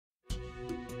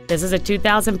This is a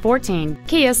 2014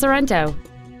 Kia Sorento.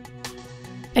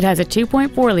 It has a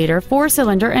 2.4-liter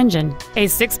four-cylinder engine, a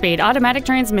 6-speed automatic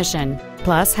transmission.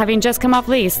 Plus, having just come off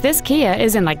lease, this Kia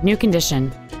is in like new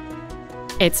condition.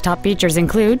 Its top features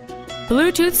include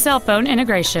Bluetooth cell phone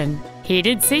integration,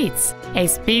 heated seats, a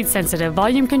speed-sensitive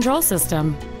volume control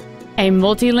system, a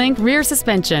multi-link rear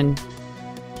suspension,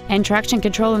 and traction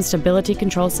control and stability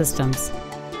control systems.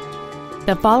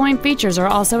 The following features are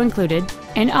also included: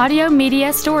 an audio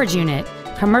media storage unit,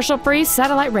 commercial-free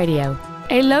satellite radio,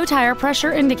 a low tire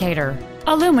pressure indicator,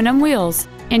 aluminum wheels,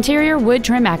 interior wood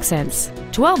trim accents,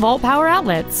 12-volt power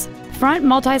outlets, front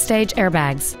multi-stage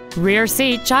airbags, rear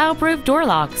seat child-proof door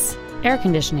locks, air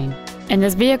conditioning, and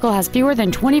this vehicle has fewer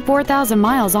than 24,000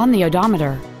 miles on the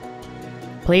odometer.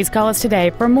 Please call us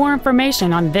today for more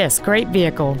information on this great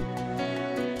vehicle.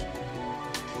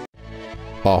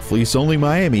 Off Lease Only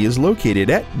Miami is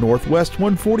located at Northwest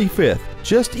 145th,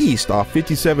 just east off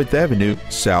 57th Avenue,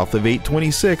 south of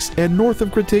 826, and north of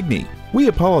Cretigny. We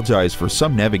apologize for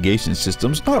some navigation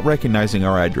systems not recognizing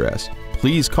our address.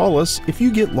 Please call us if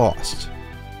you get lost.